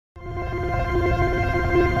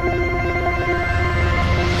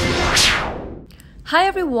Hi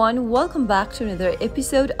everyone, welcome back to another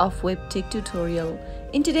episode of Webtech Tutorial.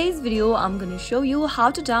 In today's video, I'm going to show you how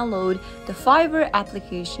to download the Fiverr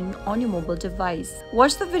application on your mobile device.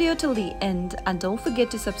 Watch the video till the end and don't forget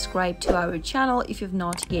to subscribe to our channel if you've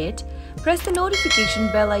not yet. Press the notification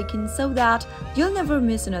bell icon so that you'll never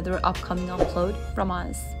miss another upcoming upload from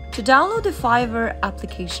us. To download the Fiverr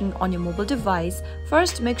application on your mobile device,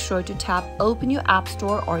 first make sure to tap Open your App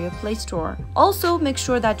Store or your Play Store. Also, make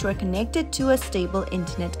sure that you are connected to a stable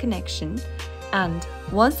internet connection. And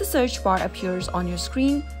once the search bar appears on your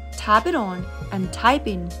screen, tap it on and type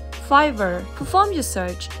in Fiverr. Perform your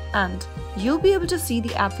search and you'll be able to see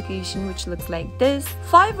the application, which looks like this.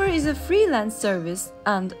 Fiverr is a freelance service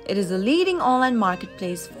and it is a leading online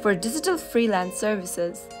marketplace for digital freelance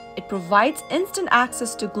services. It provides instant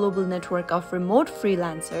access to a global network of remote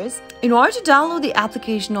freelancers. In order to download the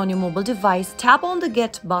application on your mobile device, tap on the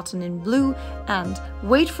Get button in blue and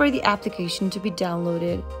wait for the application to be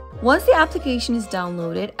downloaded. Once the application is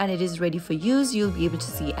downloaded and it is ready for use, you'll be able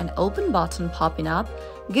to see an Open button popping up.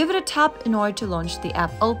 Give it a tap in order to launch the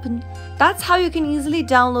app open. That's how you can easily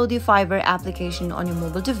download the Fiverr application on your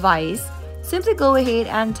mobile device. Simply go ahead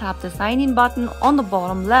and tap the Sign In button on the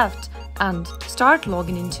bottom left and start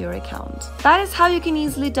logging into your account. That is how you can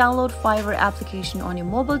easily download Fiverr application on your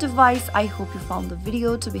mobile device. I hope you found the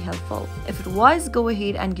video to be helpful. If it was, go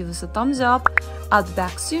ahead and give us a thumbs up. I'll be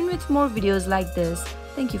back soon with more videos like this.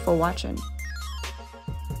 Thank you for watching.